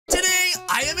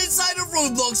I am inside of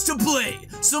Roblox to play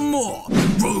some more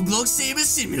Roblox Saber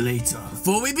Simulator.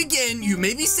 Before we begin, you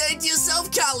may be saying to yourself,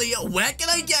 Callie, where can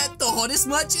I get the hottest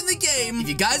merch in the game? If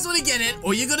you guys want to get it,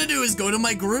 all you're gonna do is go to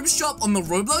my group shop on the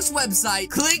Roblox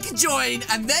website, click join,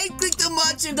 and then click the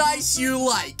merchandise you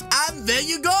like. And there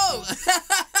you go.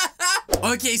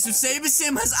 Okay, so Saber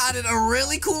Sim has added a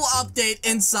really cool update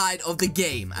inside of the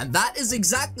game, and that is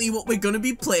exactly what we're going to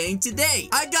be playing today.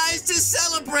 And guys, to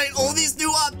celebrate all these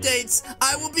new updates,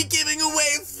 I will be giving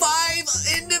away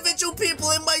 5 individual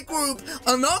people in my group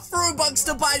enough Robux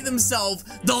to buy themselves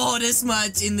the hottest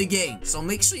merch in the game. So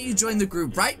make sure you join the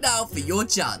group right now for your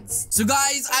chance. So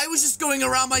guys, I was just going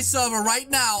around my server right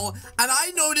now, and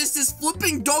I noticed this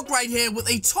flipping dog right here with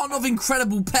a ton of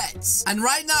incredible pets. And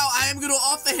right now, I am going to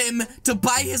offer him to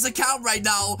buy his account right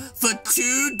now for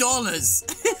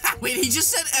 $2. Wait, he just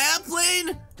said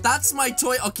airplane? That's my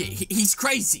toy. Okay, he's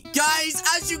crazy. Guys,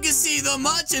 as you can see, the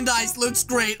merchandise looks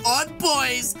great on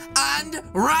boys and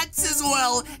rats as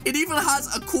well. It even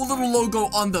has a cool little logo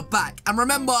on the back. And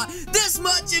remember, this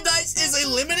merchandise is a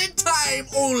limited time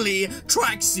only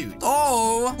tracksuit.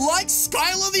 Oh, like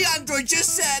Skylar the android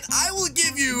just said, I will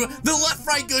give you the left,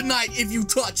 right, good night if you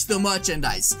touch the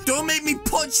merchandise. Don't make me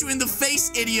punch you in the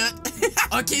face, idiot.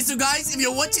 Okay, so guys, if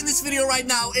you're watching this video right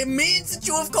now, it means that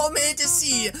you have come here to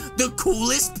see the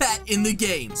coolest pet in the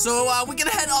game. So we're gonna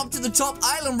head up to the top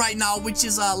island right now, which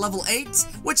is level 8,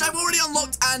 which I've already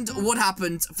unlocked. And what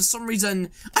happened? For some reason,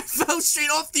 I fell straight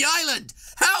off the island.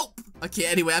 Help! Okay,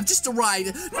 anyway, I've just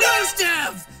arrived. No,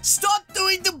 Steph! Stop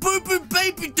doing the boo-boo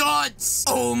baby dance!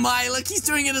 Oh my, look, he's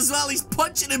doing it as well. He's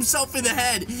punching himself in the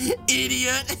head.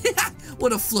 Idiot.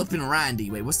 What a flippin' Randy.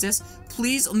 Wait, what's this?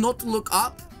 Please not look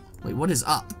up. Wait, what is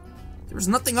up? There's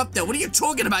nothing up there. What are you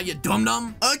talking about, you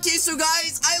dum-dum? Okay, so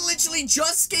guys, I literally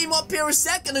just came up here a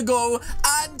second ago,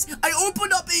 and I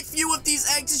opened up a few of these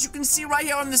eggs, as you can see right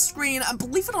here on the screen, and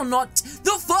believe it or not,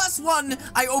 the first one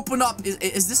I opened up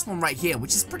is this one right here,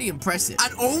 which is pretty impressive.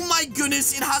 And oh my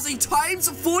goodness, it has a times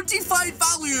 45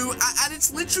 value, and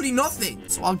it's literally nothing.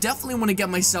 So I'll definitely want to get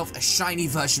myself a shiny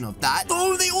version of that.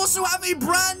 Though they also have a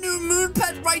brand new moon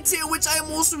pet right here, which I am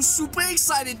also super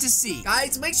excited to see.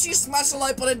 Guys, make sure you smash the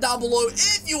like button down below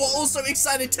if you are also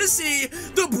excited to see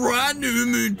the brand new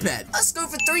moon pet. Let's go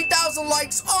for 3,000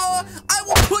 likes, or I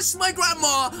will push my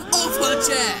grandma off her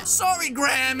chair. Sorry,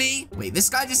 Grammy. Wait, this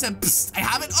guy just said, psst, I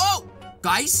have it. Oh,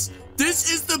 guys,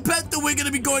 this is the pet that we're going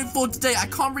to be going for today. I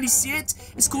can't really see it.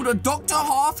 It's called a Dr.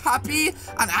 Half Happy.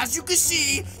 And as you can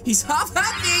see, he's half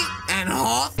happy and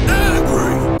half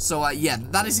angry. So, yeah,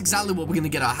 that is exactly what we're going to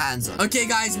get our hands on. Okay,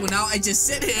 guys, well, now I just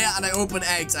sit here and I open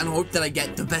eggs and hope that I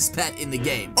get the best pet in the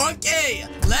game. Okay,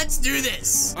 let's do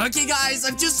this. Okay, guys,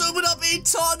 I've just opened up a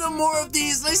ton of more of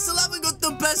these, and I still haven't got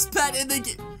the best pet in the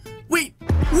game. Wait,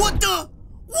 what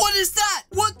is that?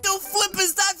 What the flip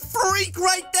is that freak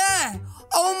right there?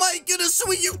 Oh my goodness, so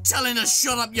are you telling us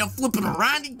shut up, you're flipping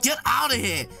around? Get out of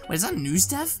here. Wait, is that News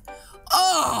Dev?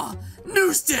 Oh,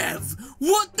 News Dev,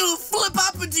 what the flip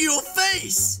happened to your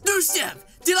face? News Dev,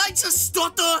 did I just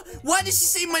stutter? Why did she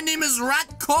say my name is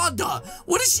Rat Carter?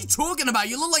 What is she talking about?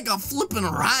 You look like a flippin'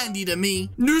 Randy to me.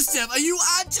 News Dev, are you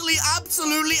actually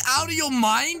absolutely out of your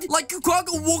mind? Like, you can't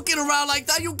go walking around like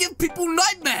that. You'll give people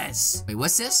nightmares. Wait,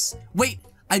 what's this? Wait,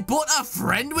 I brought a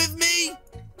friend with me?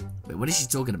 Wait, what is she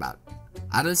talking about?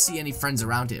 I don't see any friends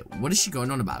around here. What is she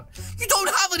going on about? You don't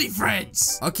have any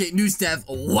friends! Okay, News Dev,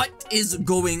 what is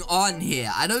going on here?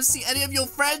 I don't see any of your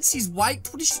friends. He's white.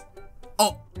 What is she...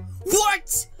 Oh,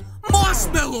 what?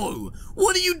 Marshmallow!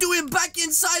 What are you doing back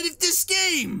inside of this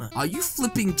game? Are you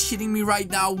flipping kidding me right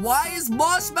now? Why is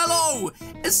Marshmallow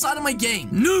inside of my game?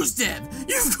 News Dev,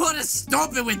 you've got to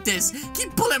stop it with this.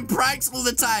 Keep pulling pranks all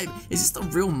the time. Is this the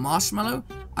real Marshmallow?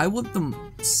 I want the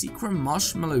secret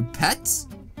Marshmallow pet?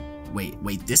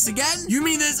 Wait, this again? You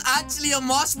mean there's actually a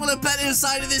Marshmallow pet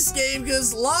inside of this game?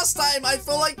 Because last time I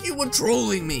felt like you were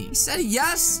trolling me. You said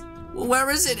yes? Well, where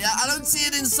is it? I don't see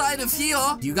it inside of here.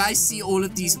 Do you guys see all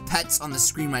of these pets on the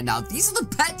screen right now? These are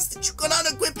the pets that you can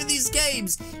unequip in these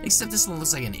games. Except this one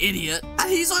looks like an idiot. And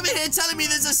he's over here telling me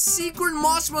there's a secret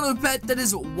Marshmallow pet that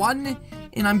is 1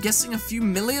 in, I'm guessing, a few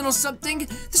million or something.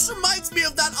 This reminds me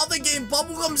of that other game,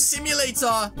 Bubblegum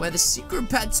Simulator, where the secret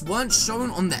pets weren't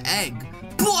shown on the egg.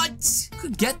 But you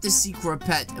could get the secret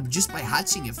pet just by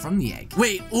hatching it from the egg.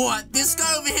 Wait, what? This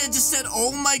guy over here just said,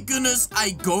 oh my goodness,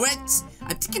 I got it?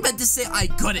 I think he meant to say I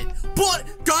got it. But,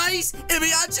 guys, if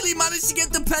he actually managed to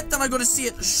get the pet, then I gotta see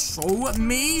it. Show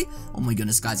me. Oh my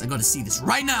goodness, guys, I gotta see this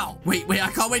right now. Wait, I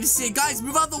can't wait to see it. Guys,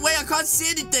 move out of the way. I can't see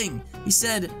anything. He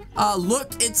said,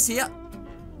 look, it's here.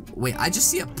 Wait, I just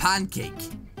see a pancake.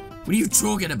 What are you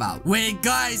talking about? Wait,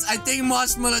 guys, I think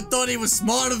Marshmallow thought he was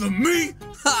smarter than me.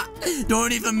 Ha!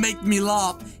 Don't even make me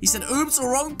laugh. He said, oops,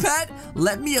 wrong pet.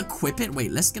 Let me equip it.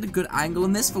 Wait, let's get a good angle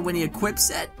on this for when he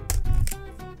equips it.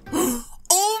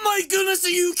 Oh my goodness, are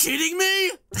you kidding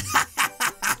me?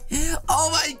 Oh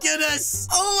my goodness.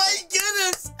 Oh my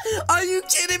goodness. Are you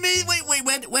kidding me?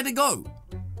 Wait, where'd it go?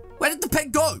 Where did the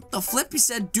pet go? The flip, he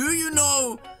said, do you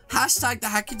know hashtag the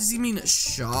hacker? Does he mean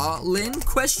Charlene?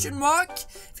 Question mark?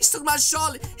 If he's talking about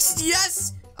Charlene, he said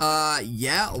yes.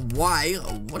 Yeah, why?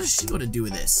 What is she gonna do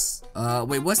with this?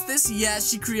 Wait, what's this? Yeah,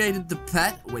 she created the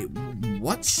pet. Wait,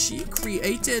 what? She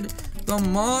created the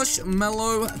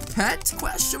Marshmallow pet?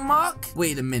 Question mark?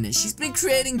 Wait a minute. She's been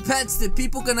creating pets that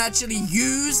people can actually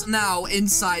use now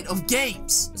inside of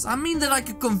games. Does that mean that I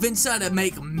could convince her to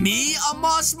make me a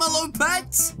Marshmallow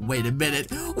pet? Wait a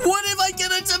minute. What if I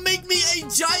get her to make me a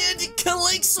giant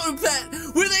Calixo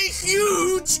pet with a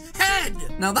huge head?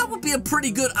 Now that would be a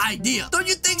pretty good idea. Don't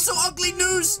you think so, ugly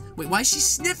news? Wait, why is she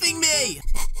sniffing me?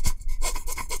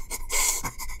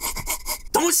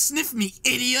 Don't sniff me,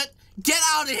 idiot. Get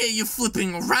out of here, you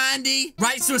flipping Randy.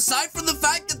 Right, so aside from the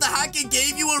fact that the hacker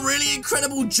gave you a really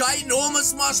incredible,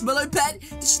 ginormous Marshmallow pet,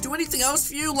 did she do anything else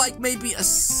for you? Like maybe a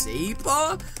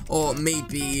saber? Or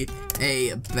maybe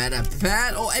a better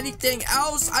pet? Or anything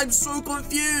else? I'm so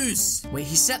confused. Wait,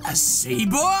 he said a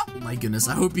saber? Oh my goodness,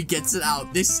 I hope he gets it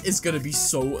out. This is gonna be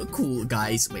so cool,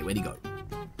 guys. Wait, where'd he go?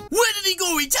 Where did he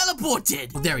go? He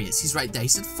teleported. Oh, there he is. He's right there. He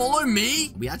said, follow me.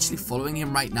 Are we actually following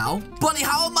him right now? Buddy,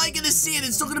 how am I going to see it?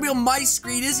 It's not going to be on my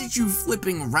screen, is it, you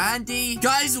flipping Randy?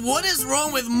 Guys, what is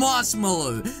wrong with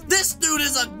Marshmallow? This dude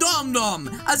is a dum-dum.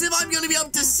 As if I'm going to be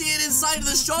able to see it inside of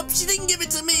the shop. She didn't give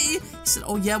it to me. He said,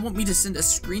 oh, yeah, want me to send a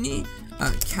screenie?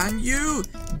 Can you?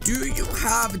 Do you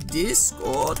have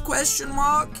Discord? Question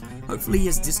mark. Hopefully he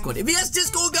has Discord. If he has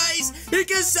Discord, guys, he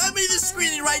can send me the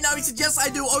screening right now. He said, yes, I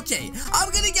do. Okay, I'm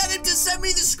gonna get him to send me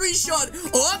the screenshot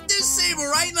of this saber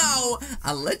right now.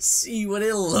 And let's see what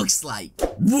it looks like.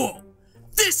 Whoa.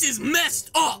 This is messed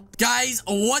up. Guys,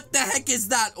 what the heck is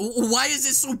that? Why is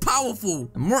it so powerful?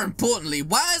 And more importantly,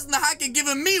 why hasn't the hacker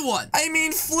given me one? I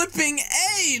mean, flipping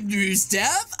A, News Dev.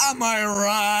 Am I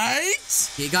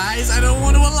right? Hey, guys, I don't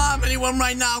want to alarm anyone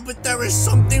right now, but there is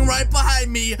something right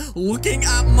behind me looking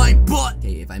at my butt.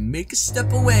 Okay, if I make a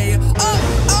step away.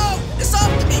 Oh, it's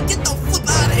after me. Get the flip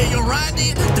out of here, you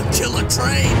Randy. The killer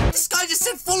train. This guy just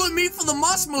said follow me for the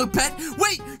Marshmallow pet.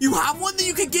 Wait, you have one that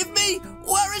you can give me?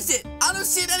 Where is it? I don't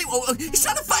see it anywhere. Oh, he's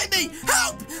trying to find me.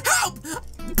 Help! Help!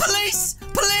 Police!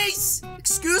 Police!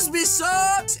 Excuse me,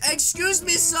 sir. Excuse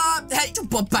me, sir. Hey,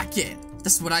 jump back in.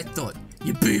 That's what I thought.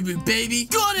 You boo-boo baby.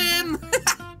 Got him!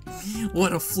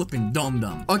 What a flipping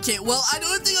dum-dum. Okay, well, I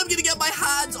don't think I'm gonna get my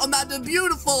hands on that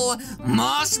beautiful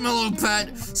Marshmallow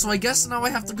pet. So I guess now I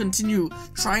have to continue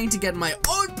trying to get my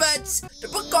own pets to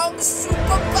become super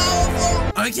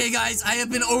powerful. Okay, guys, I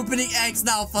have been opening eggs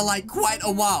now for like quite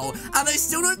a while. And I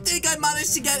still don't think I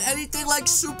managed to get anything like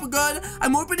super good.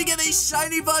 I'm hoping to get a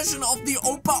shiny version of the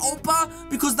Opa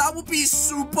because that would be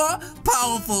super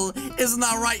powerful. Isn't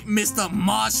that right, Mr.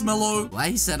 Marshmallow? Well,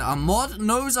 he said a mod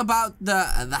knows about the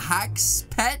hack's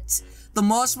pet, the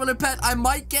Marshmallow pet. I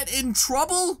might get in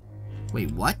trouble.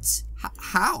 Wait, what?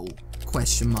 How?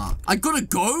 Question mark. I gotta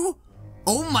go?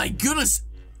 Oh my goodness.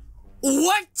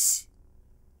 What?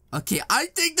 Okay, I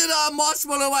think that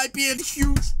Marshmallow might be in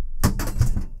huge...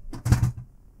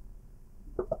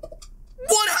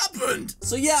 What happened?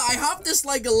 So yeah, I have this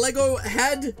like a Lego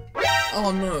head.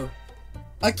 Oh no.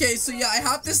 Okay, so yeah, I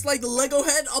have this like Lego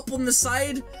head up on the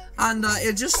side and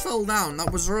it just fell down.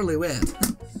 That was really weird.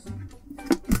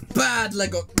 Bad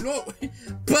Lego. No.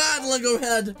 Bad Lego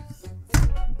head.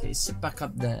 Okay, sit back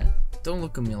up there. Don't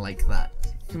look at me like that.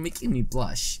 You're making me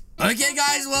blush. Okay,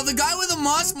 guys, well, the guy with the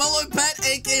Marshmallow pet,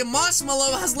 aka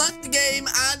Marshmallow, has left the game,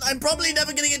 and I'm probably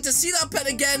never gonna get to see that pet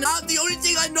again. And the only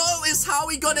thing I know is how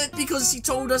he got it, because he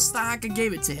told us the hacker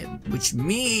gave it to him. Which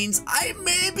means I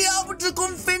may be able to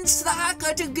convince the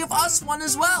hacker to give us one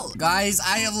as well. Guys,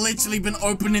 I have literally been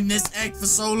opening this egg for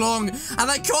so long,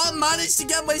 and I can't manage to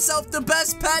get myself the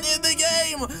best pet in the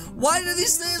game. Why do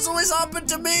these things always happen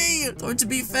to me? Though, to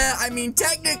be fair, I mean,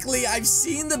 technically, I've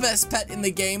seen the best pet in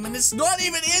the game, and it's not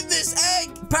even in this egg.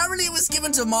 Apparently it was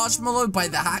given to Marshmallow by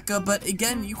the hacker, but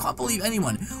again, you can't believe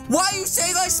anyone. Why are you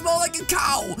saying I smell like a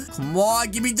cow? Come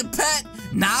on, give me the pet.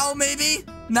 Now, maybe?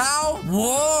 Now?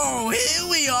 Whoa, here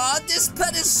we are. This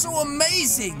pet is so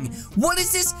amazing. What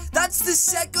is this? That's the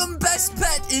second best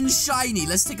pet in shiny.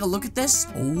 Let's take a look at this.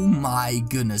 Oh my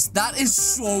goodness. That is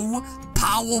so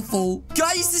powerful.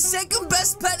 Guys, the second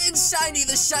best pet in shiny,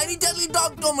 the shiny deadly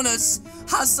dog Dominus,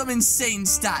 has some insane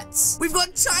stats. We've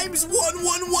got times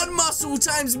 111 muscle,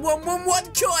 times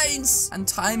 111 coins, and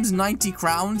times 90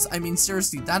 crowns. I mean,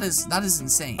 seriously, that is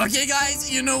insane. Okay,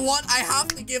 guys, you know what? I have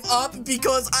to give up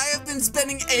because I have been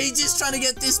spending ages trying to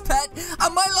get this pet,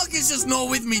 and my luck is just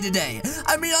not with me today.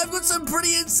 I mean, I've got some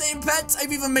pretty insane pets.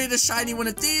 I've even made a shiny one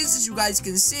of these, as you guys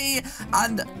can see,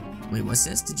 and... Wait, what's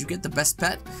this? Did you get the best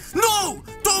pet? No!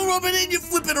 Don't rub it in, you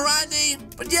flippin' Randy!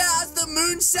 But yeah, as the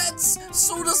moon sets,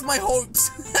 so does my hopes.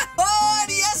 Oh,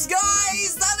 and yes,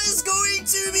 guys, that is going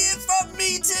to be it from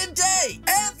me today.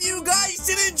 If you guys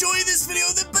did enjoy this video,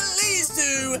 then please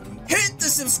do hit the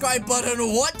subscribe button.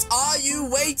 What are you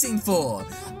waiting for?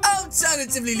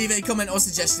 Alternatively, leave a comment or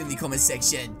suggestion in the comment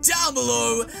section down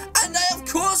below. And I, of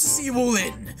course, see you all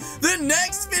in the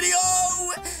next video.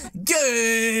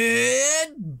 Good.